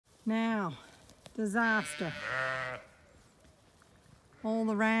Now, disaster. All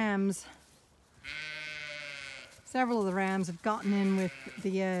the rams, several of the rams have gotten in with the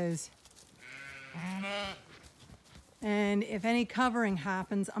ewes. And if any covering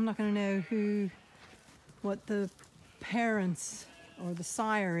happens, I'm not going to know what the parents or the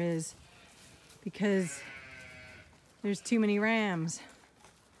sire is, because there's too many rams.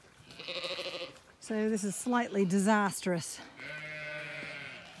 So this is slightly disastrous.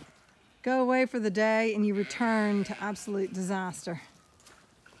 Go away for the day and you return to absolute disaster.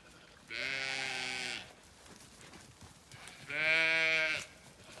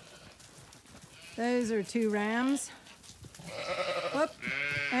 Those are 2 rams. Whoop.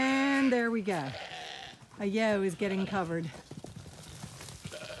 And there we go. A ewe is getting covered.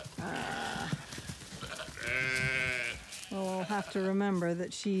 Well, I'll have to remember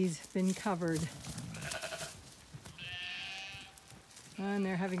that she's been covered. And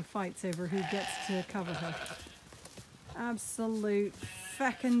they're having fights over who gets to cover her. Absolute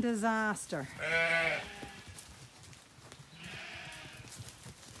feckin' disaster.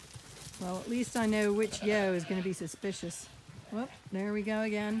 Well, at least I know which ewe is going to be suspicious. Whoop, there we go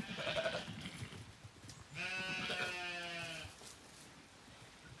again.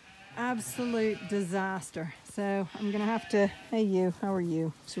 Absolute disaster. So I'm going to have to... Hey you, how are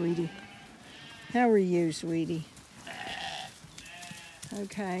you, sweetie? How are you, sweetie?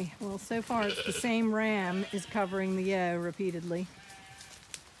 Okay, well, so far it's the same ram is covering the ewe repeatedly.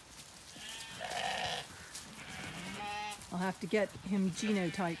 I'll have to get him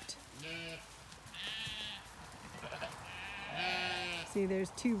genotyped. See, there's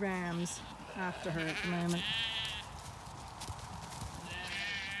 2 rams after her at the moment.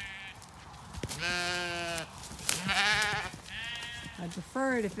 I'd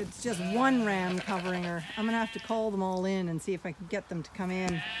prefer it if it's just 1 ram covering her. I'm going to have to call them all in and see if I can get them to come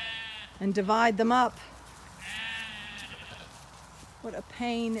in and divide them up. What a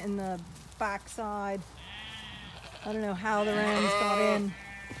pain in the backside. I don't know how the rams got in.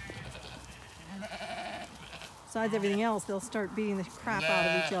 Besides everything else, they'll start beating the crap out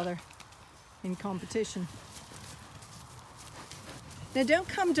of each other in competition. Now don't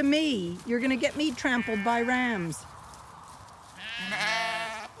come to me. You're going to get me trampled by rams.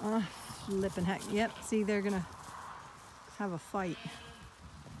 Oh, flippin' heck. Yep, see, they're going to have a fight.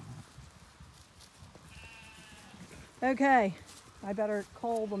 Okay, I better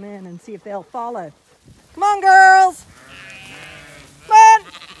call them in and see if they'll follow. Come on, girls! Come on!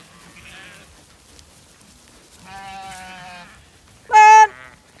 Come on!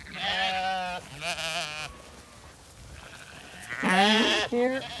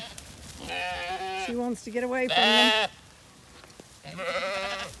 Here. She wants to get away from them.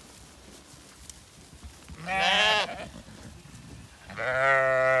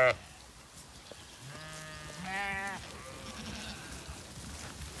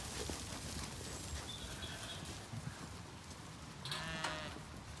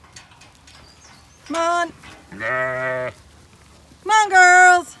 Come on. Come on,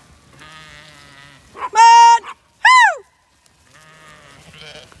 girls. Come on. Woo!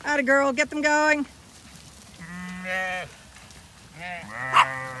 Atta girl, get them going.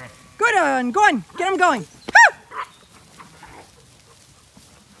 Good on, go on, get them going. Woo!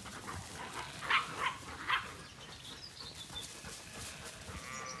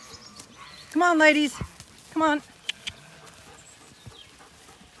 Come on, ladies. Come on.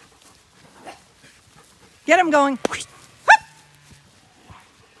 Get them going.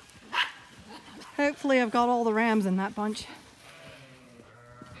 Hopefully I've got all the rams in that bunch.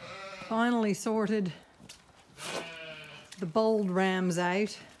 Finally sorted the bold rams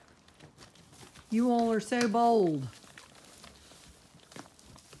out. You all are so bold.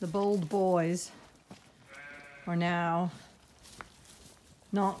 The bold boys are now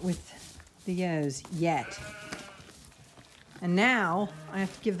not with the ewes yet. And now I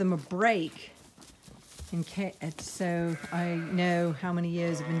have to give them a break in case, so I know how many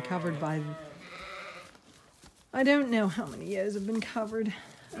ewes have been covered by them. I don't know how many ewes have been covered.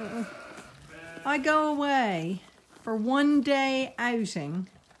 I go away for 1 day outing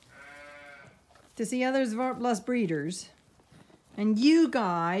to see other Zwartbles breeders, and you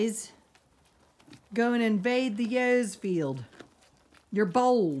guys go and invade the ewes field. You're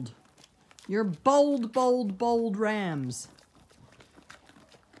bold. You're bold, bold, bold rams.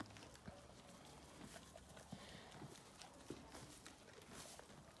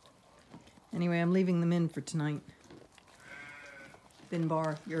 Anyway, I'm leaving them in for tonight.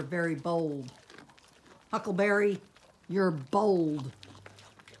 Finbar, you're very bold. Huckleberry, you're bold.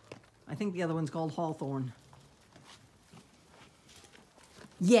 I think the other one's called Hawthorn.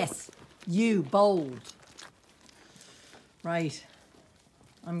 Yes, you bold. Right.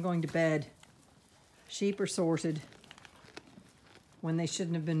 I'm going to bed. Sheep are sorted when they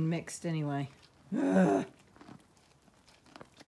shouldn't have been mixed anyway. Ugh.